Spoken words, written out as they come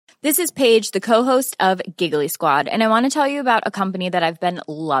This is Paige, the co-host of Giggly Squad, and I want to tell you about a company that I've been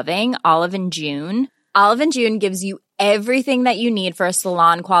loving, Olive & June. Olive & June gives you everything that you need for a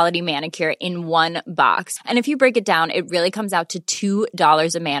salon-quality manicure in one box. And if you break it down, it really comes out to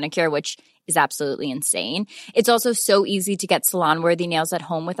 $2 a manicure, which is absolutely insane. It's also so easy to get salon-worthy nails at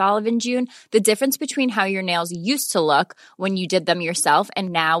home with Olive & June. The difference between how your nails used to look when you did them yourself and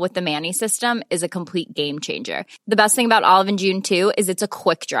now with the Mani system is a complete game changer. The best thing about Olive & June, too, is it's a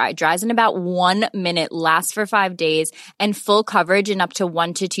quick dry. Dries in about 1 minute, lasts for 5 days, and full coverage in up to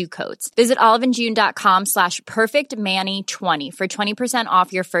 1 to 2 coats. Visit oliveandjune.com/perfectmani20 for 20%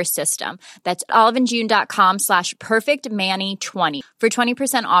 off your first system. That's oliveandjune.com/perfectmani20 for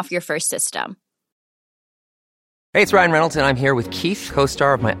 20% off your first system. Hey, it's Ryan Reynolds, and I'm here with Keith,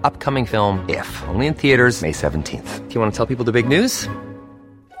 co-star of my upcoming film, If, only in theaters May 17th. Do you want to tell people the big news?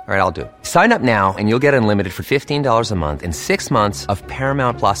 All right, I'll do it. Sign up now and you'll get unlimited for $15 a month and 6 months of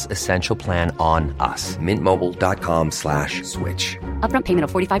Paramount Plus Essential Plan on us. MintMobile.com/switch. Upfront payment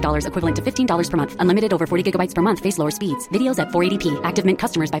of $45 equivalent to $15 per month. Unlimited over 40 gigabytes per month. Face lower speeds. Videos at 480p. Active Mint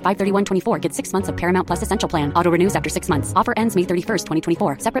customers by 531.24 get 6 months of Paramount Plus Essential Plan. Auto renews after 6 months. Offer ends May 31st,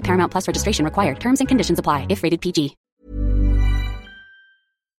 2024. Separate Paramount Plus registration required. Terms and conditions apply if rated PG.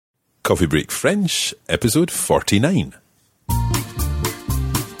 Coffee Break French, episode 49.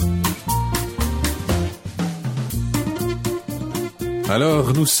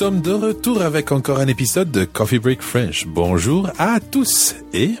 Alors, nous sommes de retour avec encore un épisode de Coffee Break French. Bonjour à tous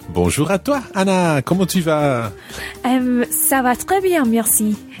et bonjour à toi, Anna. Comment tu vas? Ça va très bien,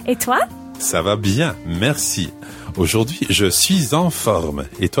 merci. Et toi? Ça va bien, merci. Aujourd'hui, je suis en forme.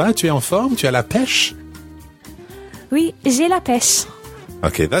 Et toi, tu es en forme? Tu as la pêche? Oui, j'ai la pêche.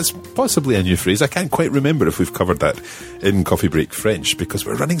 Okay, that's possibly a new phrase. I can't quite remember if we've covered that in Coffee Break French because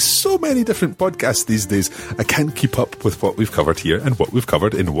we're running so many different podcasts these days. I can't keep up with what we've covered here and what we've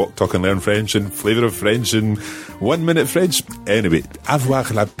covered in Walk, Talk and Learn French and Flavour of French and 1 Minute French. Anyway,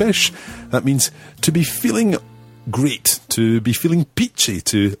 avoir la pêche, that means to be feeling great, to be feeling peachy,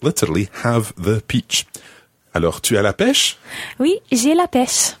 to literally have the peach. Alors, tu as la pêche? Oui, j'ai la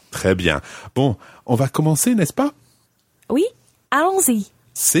pêche. Très bien. Bon, on va commencer, n'est-ce pas? Oui, allons-y.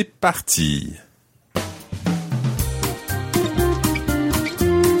 C'est parti.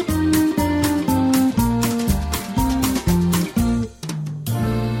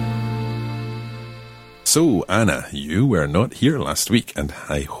 So, Anna, you were not here last week, and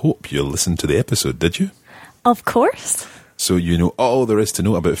I hope you listened to the episode, did you? Of course. So you know all there is to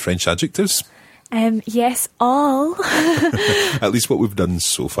know about French adjectives? Yes, all. At least what we've done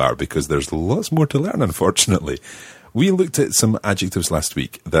so far, because there's lots more to learn, unfortunately. We looked at some adjectives last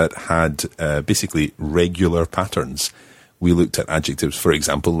week that had basically regular patterns. We looked at adjectives, for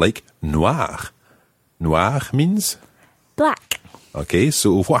example, like noir. Noir means? Black. Okay,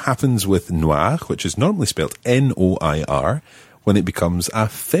 so what happens with noir, which is normally spelled N-O-I-R, when it becomes a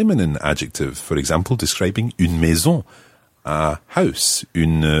feminine adjective? For example, describing une maison, a house,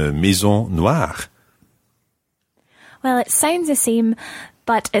 une maison noire. Well, it sounds the same,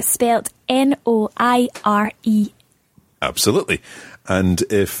 but it's spelled N-O-I-R-E. Absolutely. And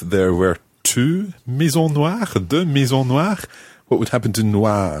if there were two maisons noires, deux maisons noires, what would happen to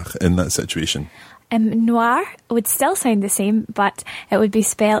noir in that situation? Noir would still sound the same, but it would be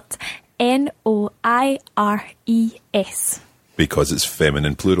spelled N-O-I-R-E-S. Because it's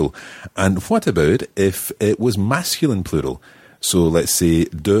feminine plural. And what about if it was masculine plural? So let's say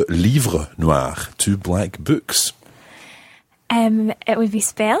deux livres noirs, 2 black books. It would be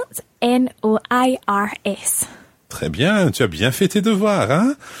spelled N-O-I-R-S. Très bien, tu as bien fait tes devoirs,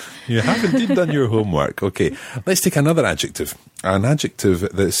 hein? You have indeed done your homework. Okay, let's take another adjective. An adjective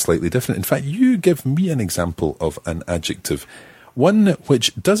that's slightly different. In fact, you give me an example of an adjective. One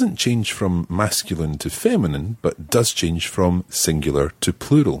which doesn't change from masculine to feminine, but does change from singular to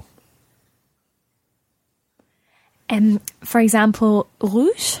plural. For example,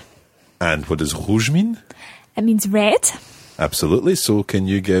 rouge. And what does rouge mean? It means red. Absolutely. So can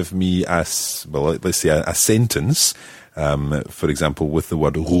you give me let's say a sentence, for example, with the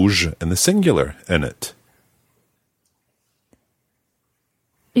word rouge in the singular in it?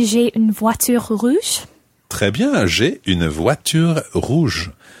 J'ai une voiture rouge. Très bien. J'ai une voiture rouge.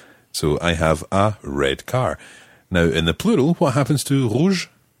 So I have a red car. Now, in the plural, what happens to rouge?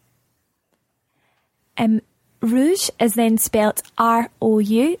 Rouge is then spelled R-O-U-G-E-S.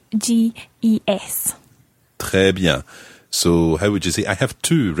 Très bien. So how would you say, I have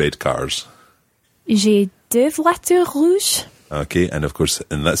 2 red cars? J'ai 2 voitures rouges. Okay, and of course,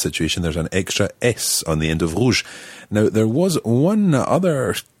 in that situation, there's an extra S on the end of rouge. Now, there was one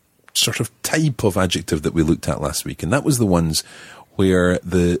other sort of type of adjective that we looked at last week, and that was the ones where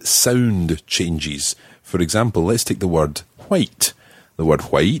the sound changes. For example, let's take the word white. The word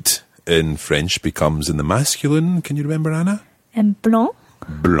white in French becomes in the masculine. Can you remember, Anna? Blanc.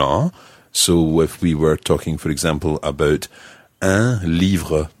 Blanc. So if we were talking, for example, about un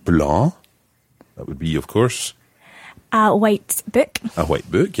livre blanc, that would be, of course, A white book. a white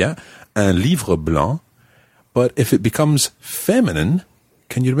book, yeah. Un livre blanc. But if it becomes feminine,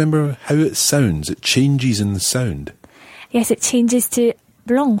 can you remember how it sounds? It changes in the sound. Yes, it changes to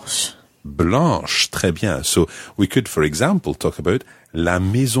blanche. Blanche, très bien. So we could, for example, talk about la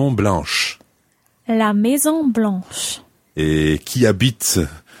maison blanche. La maison blanche. Et qui habite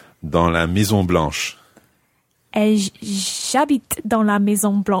dans la maison blanche? J'habite dans la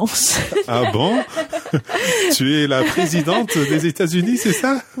maison blanche. Ah bon? Tu es la présidente des États-Unis, c'est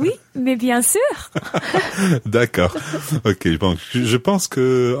ça? Oui, mais bien sûr. D'accord. Ok, bon, je pense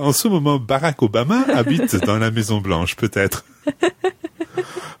que en ce moment, Barack Obama habite dans la Maison Blanche, peut-être.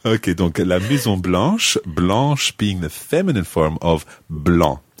 Ok, donc la Maison Blanche, blanche being the feminine form of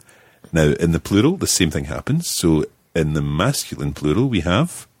blanc. Now, in the plural, the same thing happens. So, in the masculine plural, we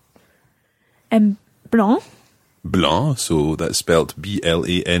have Blanc. blanc, so that's spelt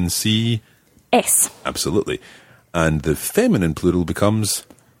B-L-A-N-C. S. Absolutely. And the feminine plural becomes...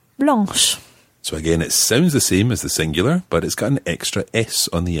 Blanche. So again, it sounds the same as the singular, but it's got an extra S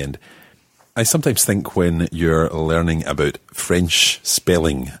on the end. I sometimes think when you're learning about French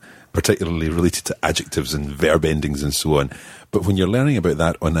spelling, particularly related to adjectives and verb endings and so on, but when you're learning about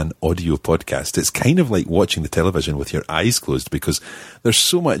that on an audio podcast, it's kind of like watching the television with your eyes closed, because there's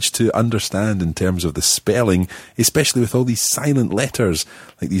so much to understand in terms of the spelling, especially with all these silent letters,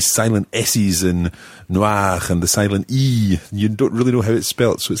 like these silent S's in noir and the silent E. You don't really know how it's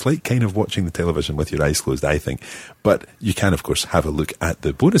spelt, so it's like kind of watching the television with your eyes closed, I think. But you can, of course, have a look at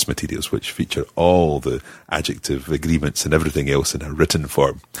the bonus materials, which feature all the adjective agreements and everything else in a written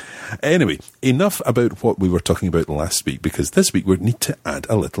form. Anyway, enough about what we were talking about last week, because this week we need to add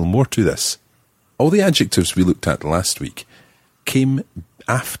a little more to this. All the adjectives we looked at last week came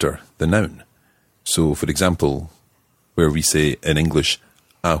after the noun. So, for example, where we say in English,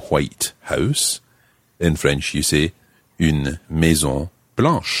 a white house, in French you say, une maison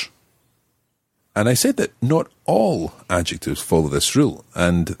blanche. And I said that not all adjectives follow this rule,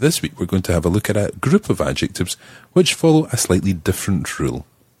 and this week we're going to have a look at a group of adjectives which follow a slightly different rule.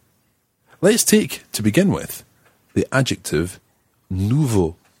 Let's take, to begin with, the adjective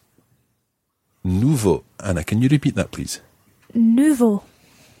nouveau. Nouveau. Anna, can you repeat that, please? Nouveau.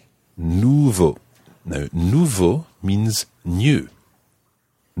 Nouveau. Now, nouveau means new.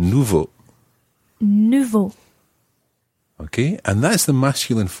 Nouveau. Nouveau. Okay, and that's the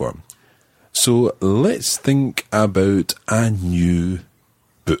masculine form. So let's think about a new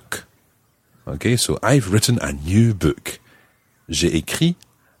book. Okay, so I've written a new book. J'ai écrit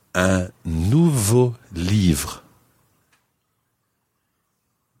un nouveau livre.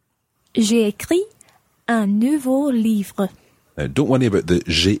 J'ai écrit un nouveau livre. Now, don't worry about the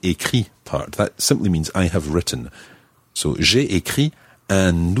j'ai écrit part. That simply means I have written. So, j'ai écrit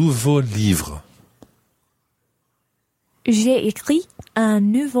un nouveau livre. J'ai écrit un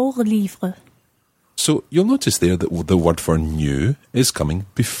nouveau livre. So, you'll notice there that the word for new is coming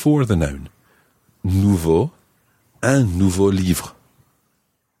before the noun. Nouveau, un nouveau livre.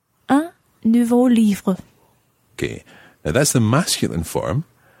 Un nouveau livre. Okay, now that's the masculine form.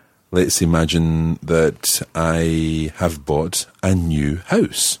 Let's imagine that I have bought a new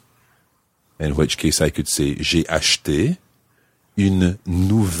house. In which case I could say, j'ai acheté une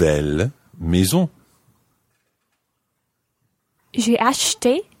nouvelle maison. J'ai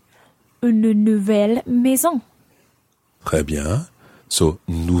acheté une nouvelle maison. Très bien. So,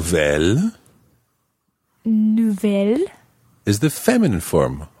 nouvelle Nouvelle is the feminine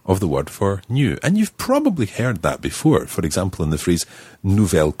form of the word for new. And you've probably heard that before. For example, in the phrase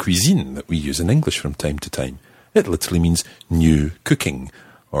nouvelle cuisine that we use in English from time to time. It literally means new cooking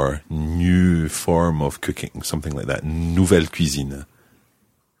or new form of cooking, something like that. Nouvelle cuisine.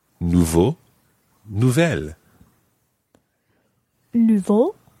 Nouveau, nouvelle.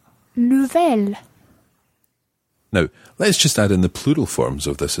 nouveau, nouvelle. Now, let's just add in the plural forms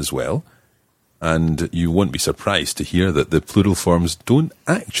of this as well. And you won't be surprised to hear that the plural forms don't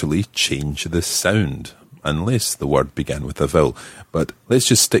actually change the sound, unless the word began with a vowel. But let's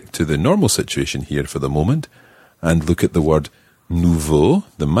just stick to the normal situation here for the moment, and look at the word nouveau,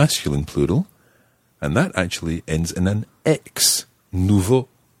 the masculine plural, and that actually ends in an X. Nouveau.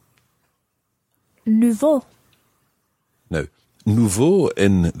 Nouveau. Now, nouveau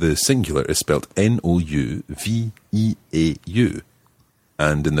in the singular is spelled N-O-U-V-E-A-U.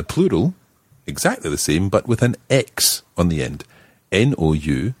 And in the plural, exactly the same, but with an X on the end.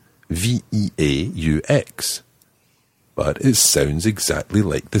 N-O-U-V-E-A-U-X. But it sounds exactly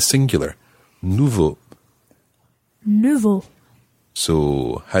like the singular. Nouveau. Nouveau.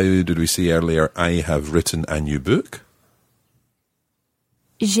 So, how did we say earlier, I have written a new book?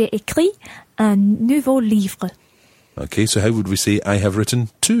 J'ai écrit un nouveau livre. Okay, so how would we say, I have written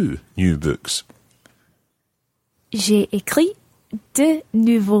 2 new books? J'ai écrit 2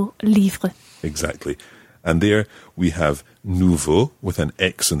 nouveaux livres. Exactly. And there we have nouveau with an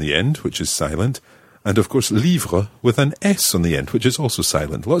X on the end, which is silent. And of course, livre with an S on the end, which is also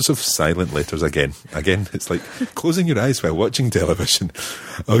silent. Lots of silent letters again. Again, it's like closing your eyes while watching television.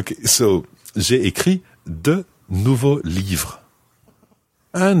 Okay, so, j'ai écrit 2 nouveaux livres.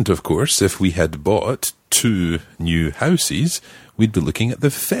 And of course, if we had bought 2 new houses, we'd be looking at the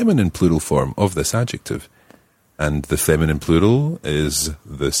feminine plural form of this adjective. And the feminine plural is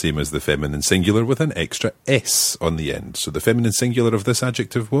the same as the feminine singular with an extra S on the end. So the feminine singular of this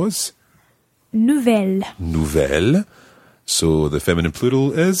adjective was? Nouvelle. Nouvelle. So the feminine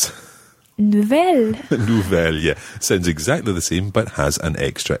plural is? Nouvelle. Nouvelle, yeah. Sounds exactly the same, but has an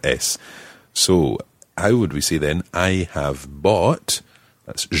extra S. So how would we say then, I have bought,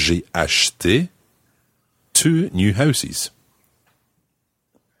 that's j'ai acheté, 2 new houses.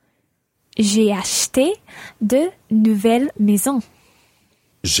 J'ai acheté 2 nouvelles maisons.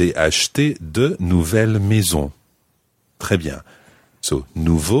 J'ai acheté 2 nouvelles maisons. Très bien. So,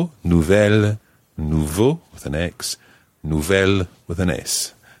 nouveau, nouvelle, nouveau with an X, nouvelle with an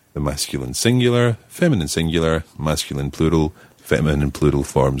S. The masculine singular, feminine singular, masculine plural, feminine plural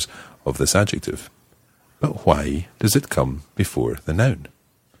forms of this adjective. But why does it come before the noun?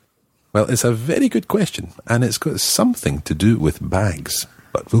 Well, it's a very good question, and it's got something to do with bags.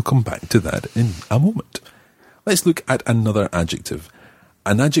 But we'll come back to that in a moment. Let's look at another adjective.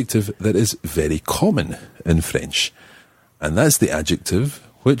 An adjective that is very common in French. And that's the adjective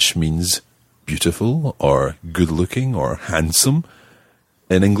which means beautiful or good-looking or handsome.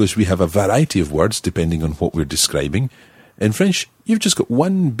 In English, we have a variety of words depending on what we're describing. In French, you've just got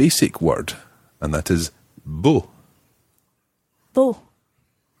one basic word, and that is beau. Beau.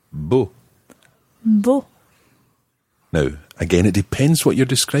 Beau. Beau. Now, again, it depends what you're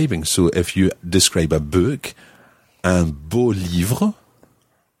describing. So if you describe a book, un beau livre.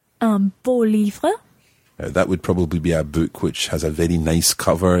 Un beau livre. Now, that would probably be a book which has a very nice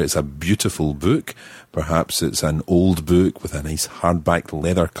cover. It's a beautiful book. Perhaps it's an old book with a nice hardback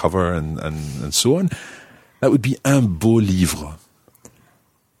leather cover and so on. That would be un beau livre.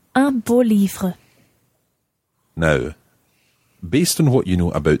 Un beau livre. Now, based on what you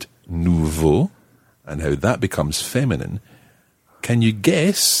know about nouveau and how that becomes feminine, can you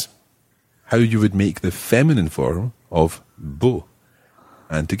guess how you would make the feminine form of beau?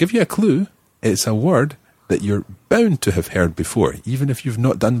 And to give you a clue, it's a word that you're bound to have heard before, even if you've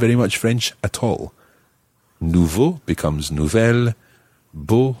not done very much French at all. Nouveau becomes nouvelle,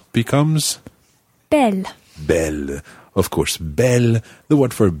 beau becomes? Belle. Belle. Of course, belle, the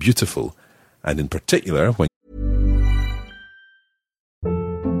word for beautiful. And in particular, when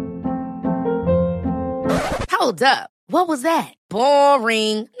Hold up. What was that?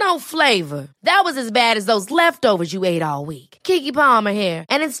 Boring. No flavor. That was as bad as those leftovers you ate all week. Keke Palmer here,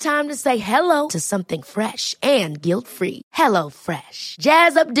 and it's time to say hello to something fresh and guilt-free. Hello Fresh.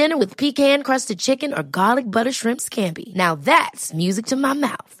 Jazz up dinner with pecan-crusted chicken or garlic butter shrimp scampi. Now that's music to my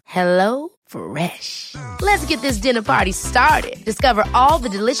mouth. Hello Fresh. Let's get this dinner party started. Discover all the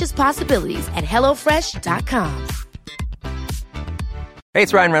delicious possibilities at HelloFresh.com. Hey,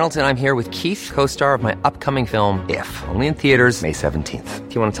 it's Ryan Reynolds, and I'm here with Keith, co-star of my upcoming film, If, only in theaters May 17th.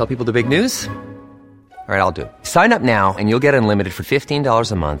 Do you want to tell people the big news? All right, I'll do it. Sign up now and you'll get unlimited for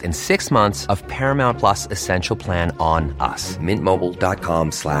 $15 a month and 6 months of Paramount Plus Essential Plan on us.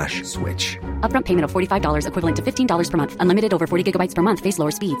 MintMobile.com/switch. Upfront payment of $45 equivalent to $15 per month. Unlimited over 40 gigabytes per month. Face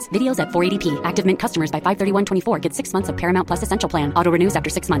lower speeds. Videos at 480p. Active Mint customers by 531.24 get 6 months of Paramount Plus Essential Plan. Auto renews after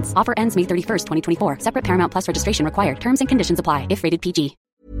 6 months. Offer ends May 31st, 2024. Separate Paramount Plus registration required. Terms and conditions apply if rated PG.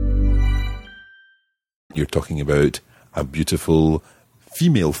 you're talking about a beautiful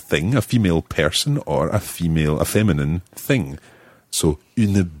female thing, a female person, or a feminine thing. So,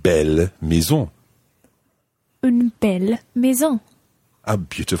 une belle maison. Une belle maison. A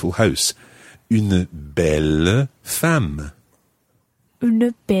beautiful house. Une belle femme.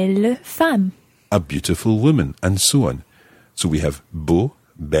 Une belle femme. A beautiful woman, and so on. So we have beau,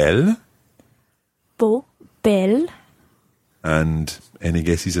 belle. Beau, belle. And any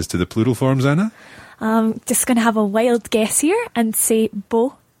guesses as to the plural forms, Anna? Just going to have a wild guess here and say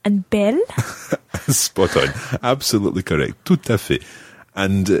beau and belle. Spot on. Absolutely correct. Tout à fait.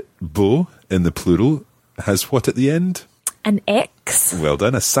 And beau in the plural has what at the end? An X. Well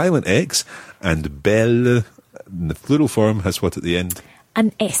done, a silent X. And belle, in the plural form, has what at the end?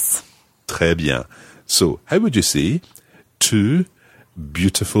 An S. Très bien. So, how would you say 2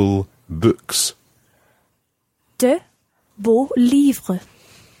 beautiful books? 2 beaux livres.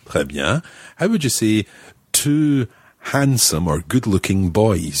 Très bien. How would you say 2 handsome or good-looking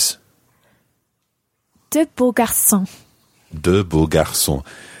boys? 2 beaux garçons. 2 beaux garçons.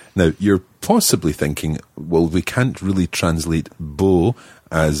 Now, you're possibly thinking, well, we can't really translate beau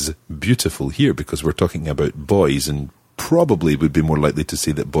as beautiful here because we're talking about boys, and probably would be more likely to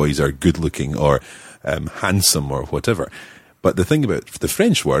say that boys are good-looking or handsome or whatever. But the thing about the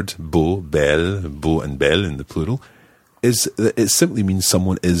French word, beau, and belle in the plural, is that it simply means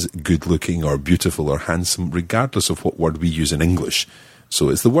someone is good-looking or beautiful or handsome, regardless of what word we use in English. So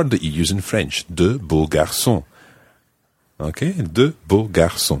it's the word that you use in French, 2 beaux garçons. Okay, 2 beaux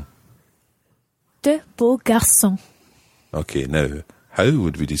garçons. 2 beaux garçons. Okay, now, how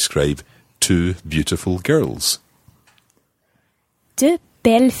would we describe 2 beautiful girls? 2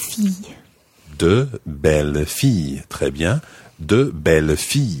 belles filles. 2 belles filles. Très bien. 2 belles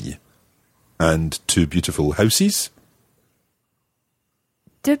filles. And 2 beautiful houses?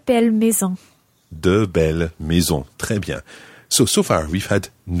 2 belles maisons. 2 belles maisons. Très bien. So far we've had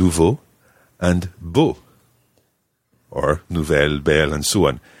nouveau and beau. Or nouvelle, belle, and so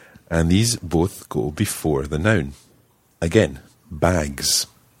on. And these both go before the noun. Again, bags.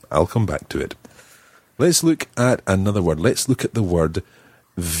 I'll come back to it. Let's look at another word. Let's look at the word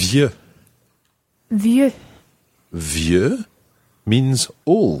vieux. Vieux. Vieux means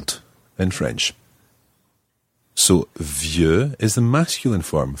old in French. So, vieux is the masculine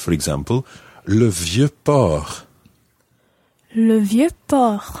form. For example, le vieux port. Le vieux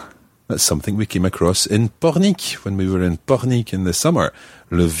port. That's something we came across in Pornic when we were in Pornic in the summer.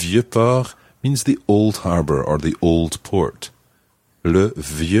 Le vieux port means the old harbour or the old port. Le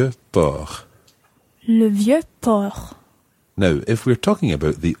vieux port. Le vieux port. Now, if we're talking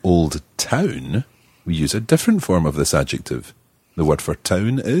about the old town, we use a different form of this adjective. The word for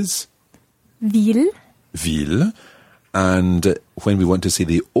town is? Ville. Ville. And when we want to say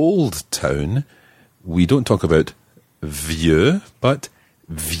the old town, we don't talk about vieux, but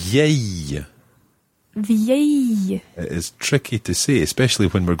vieille. Vieille. It is tricky to say, especially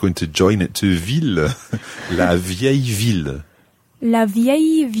when we're going to join it to ville. La vieille ville. La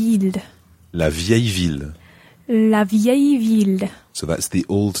vieille ville. La vieille ville. La vieille ville. So that's the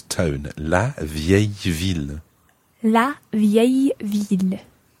old town. La vieille ville. La vieille ville.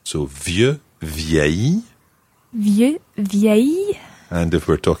 So vieux, vieille. Vieux, vieille. And if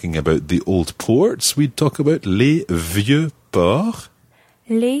we're talking about the old ports, we'd talk about les vieux ports.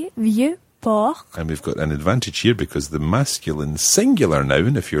 Les vieux ports. And we've got an advantage here because the masculine singular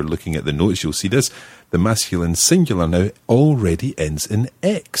noun, if you're looking at the notes, you'll see this, the masculine singular noun already ends in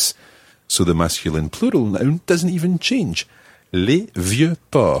X. So the masculine plural noun doesn't even change. Les vieux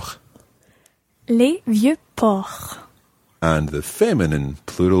ports. Les vieux ports. And the feminine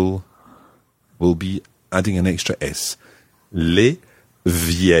plural will be adding an extra S. Les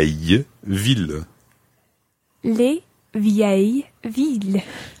vieilles villes. Les vieilles villes.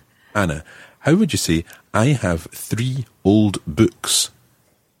 Anna, how would you say, I have 3 old books?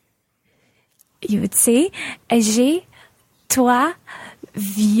 You would say, j'ai 3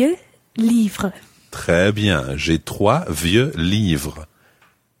 vieux livres. Très bien, j'ai 3 vieux livres.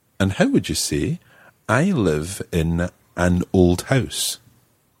 And how would you say, I live in an old house?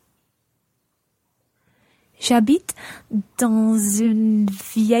 J'habite dans une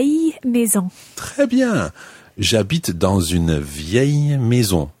vieille maison. Très bien, j'habite dans une vieille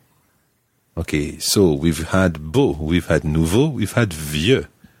maison. Okay, so we've had beau, we've had nouveau, we've had vieux.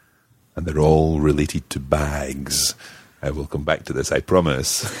 And they're all related to bags. I will come back to this, I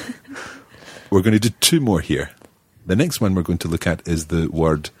promise. We're going to do 2 more here. The next one we're going to look at is the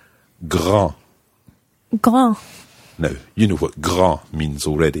word grand. Grand. Now, you know what grand means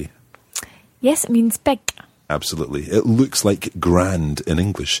already. Yes, it means big. Absolutely. It looks like grand in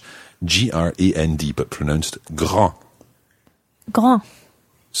English. G-R-A-N-D, but pronounced grand. Grand.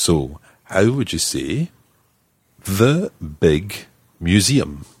 So, how would you say the big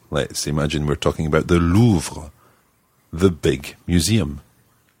museum? Let's imagine we're talking about the Louvre. The big museum.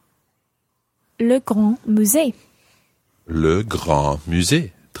 Le grand musée. Le grand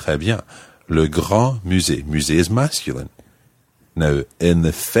musée. Très bien. Le grand musée. Musée is masculine. Now, in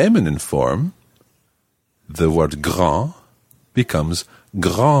the feminine form, the word grand becomes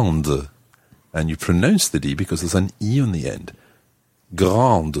grande. And you pronounce the D because there's an E on the end.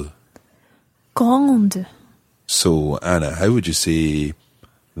 Grande. Grande. So, Anna, how would you say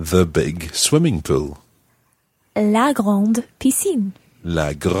the big swimming pool? La grande piscine.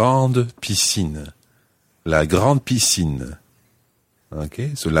 La grande piscine. La grande piscine.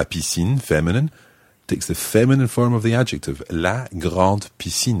 Okay, so la piscine, feminine, takes the feminine form of the adjective. La grande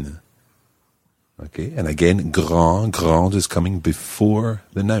piscine. Okay, and again, grande is coming before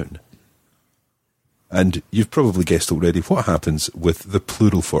the noun. And you've probably guessed already what happens with the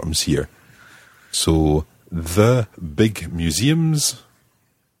plural forms here. So, the big museums.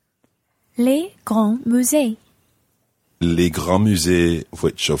 Les grands musées. Les grands musées,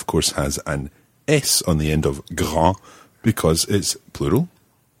 which of course has an S on the end of grand because it's plural.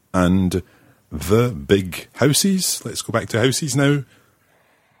 And the big houses. Let's go back to houses now.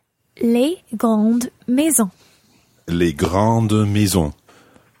 Les grandes maisons. Les grandes maisons.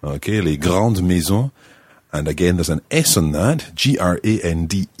 Okay, les grandes maisons. And again, there's an S on that.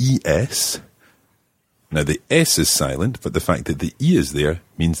 Grandes. Now, the S is silent, but the fact that the E is there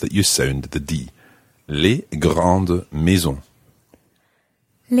means that you sound the D. Les grandes maisons.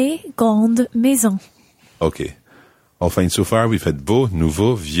 Les grandes maisons. Okay. All fine so far. We've had beau,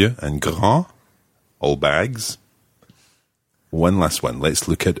 nouveau, vieux, and grand. All bags. One last one. Let's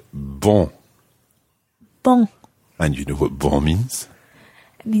look at bon. Bon. And you know what bon means?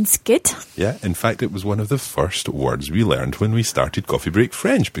 It means good. Yeah, in fact, it was one of the first words we learned when we started Coffee Break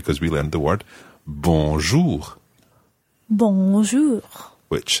French, because we learned the word bonjour. Bonjour.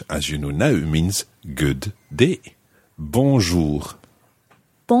 Which, as you know now, means good day. Bonjour.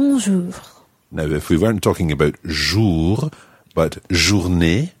 Bonjour. Now, if we weren't talking about jour, but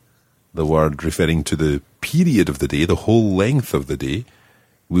journée, the word referring to the period of the day, the whole length of the day,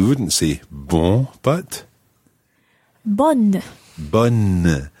 we wouldn't say bon, but bonne.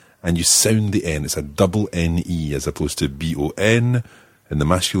 Bonne. And you sound the N. It's a double N-E as opposed to B-O-N in the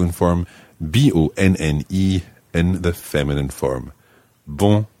masculine form, B-O-N-N-E in the feminine form.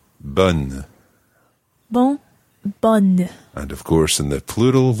 Bon, bonne. Bon, bonne. And of course, in the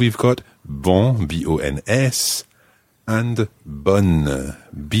plural, we've got bon, B-O-N-S, and bonne,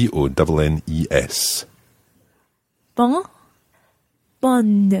 B-O-N-N-E-S. Bon,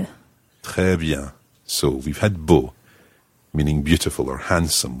 bonne. Très bien. So we've had beau, meaning beautiful or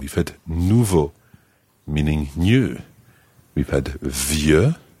handsome. We've had nouveau, meaning new. We've had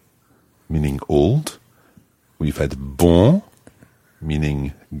vieux, meaning old. We've had bon,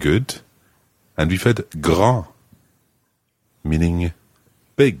 meaning good. And we've had grand, meaning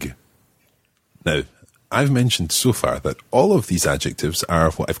big. Now, I've mentioned so far that all of these adjectives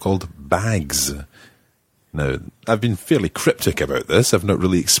are what I've called bags. Now, I've been fairly cryptic about this. I've not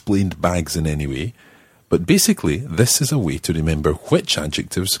really explained bags in any way. But basically, this is a way to remember which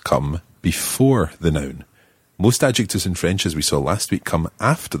adjectives come before the noun. Most adjectives in French, as we saw last week, come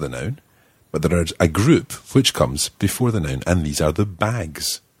after the noun, but there is a group which comes before the noun, and these are the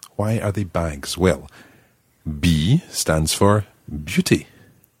bags. Why are they bags? Well, B stands for beauty.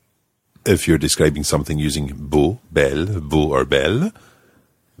 If you're describing something using beau, or belle,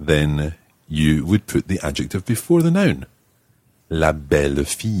 then you would put the adjective before the noun. La belle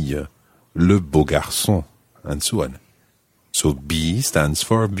fille, le beau garçon, and so on. So B stands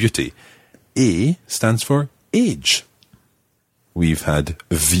for beauty. A stands for age. We've had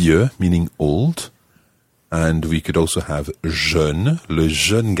vieux, meaning old, and we could also have jeune, le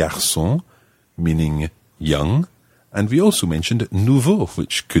jeune garçon, meaning young, and we also mentioned nouveau,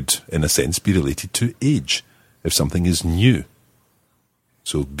 which could, in a sense, be related to age, if something is new.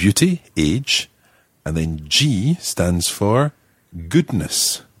 So beauty, age, and then G stands for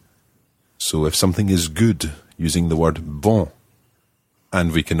goodness. So if something is good, using the word bon.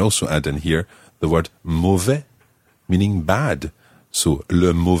 And we can also add in here the word mauvais, meaning bad. So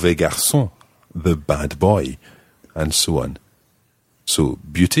le mauvais garçon, the bad boy, and so on. So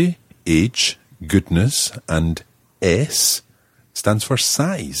beauty, age, goodness, and S stands for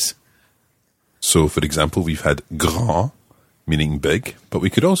size. So, for example, we've had grand, meaning big, but we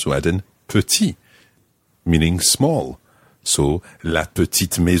could also add in petit, meaning small. So, la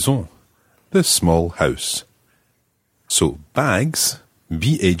petite maison, the small house. So, bags,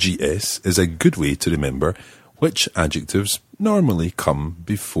 B-A-G-S, is a good way to remember which adjectives normally come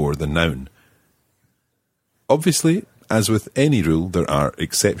before the noun. Obviously, as with any rule, there are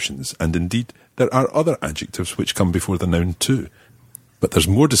exceptions, and indeed, there are other adjectives which come before the noun too. But there's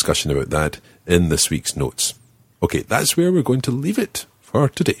more discussion about that in this week's notes. Okay, that's where we're going to leave it for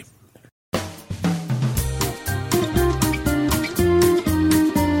today.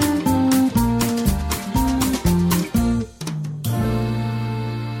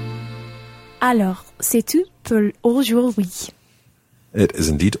 Alors, c'est tout pour aujourd'hui. It is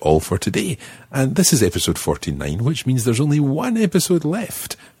indeed all for today. And this is episode 49, which means there's only one episode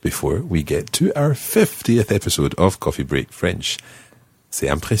left before we get to our 50th episode of Coffee Break French. C'est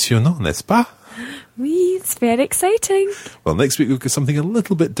impressionnant, n'est-ce pas? Oui, it's very exciting. Well, next week we've got something a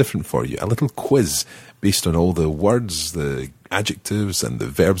little bit different for you, a little quiz based on all the words, the adjectives and the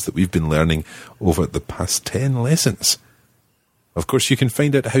verbs that we've been learning over the past 10 lessons. Of course, you can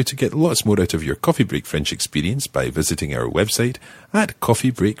find out how to get lots more out of your Coffee Break French experience by visiting our website at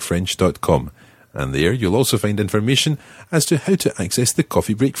coffeebreakfrench.com. And there you'll also find information as to how to access the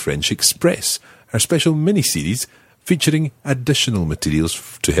Coffee Break French Express, our special mini-series featuring additional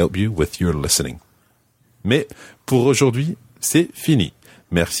materials to help you with your listening. Mais pour aujourd'hui, c'est fini.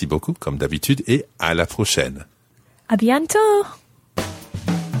 Merci beaucoup, comme d'habitude, et à la prochaine. À bientôt.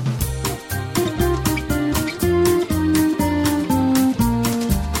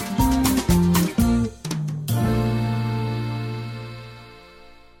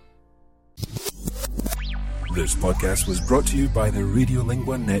 This podcast was brought to you by the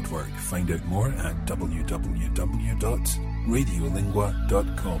Radiolingua Network. Find out more at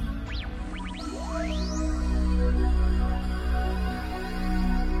www.radiolingua.com.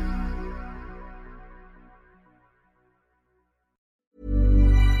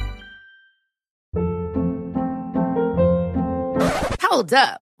 Hold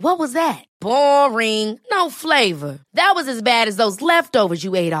up. What was that? Boring. No flavor. That was as bad as those leftovers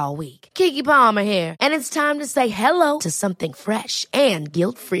you ate all week. Keke Palmer here. And it's time to say hello to something fresh and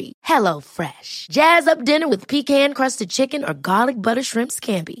guilt-free. Hello Fresh. Jazz up dinner with pecan-crusted chicken or garlic butter shrimp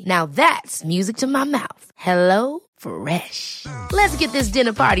scampi. Now that's music to my mouth. Hello Fresh. Let's get this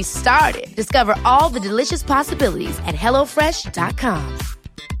dinner party started. Discover all the delicious possibilities at HelloFresh.com.